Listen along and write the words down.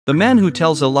The man who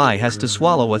tells a lie has to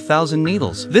swallow 1,000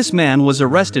 needles. This man was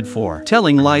arrested for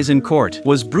telling lies in court,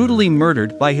 was brutally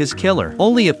murdered by his killer.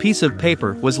 Only a piece of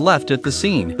paper was left at the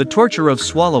scene. The torture of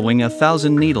swallowing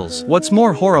 1,000 needles. What's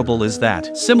more horrible is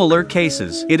that similar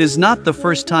cases. It is not the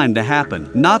first time to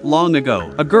happen. Not long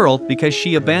ago, a girl, because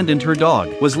she abandoned her dog,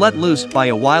 was let loose by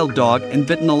a wild dog and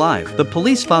bitten alive. The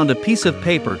police found a piece of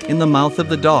paper in the mouth of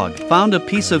the dog. Found a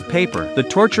piece of paper. The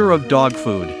torture of dog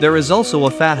food. There is also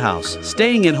a fat house.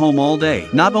 Staying at home all day.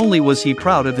 Not only was he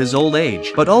proud of his old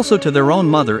age, but also to their own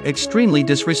mother extremely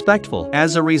disrespectful.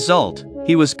 As a result,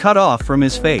 he was cut off from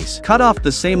his face. Cut off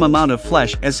the same amount of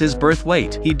flesh as his birth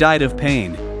weight. He died of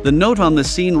pain. The note on the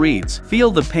scene reads, "Feel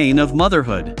the pain of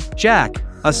motherhood." Jack,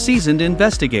 a seasoned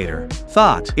investigator,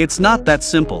 thought, "It's not that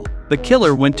simple. The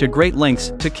killer went to great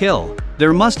lengths to kill.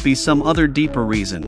 There must be some other deeper reason."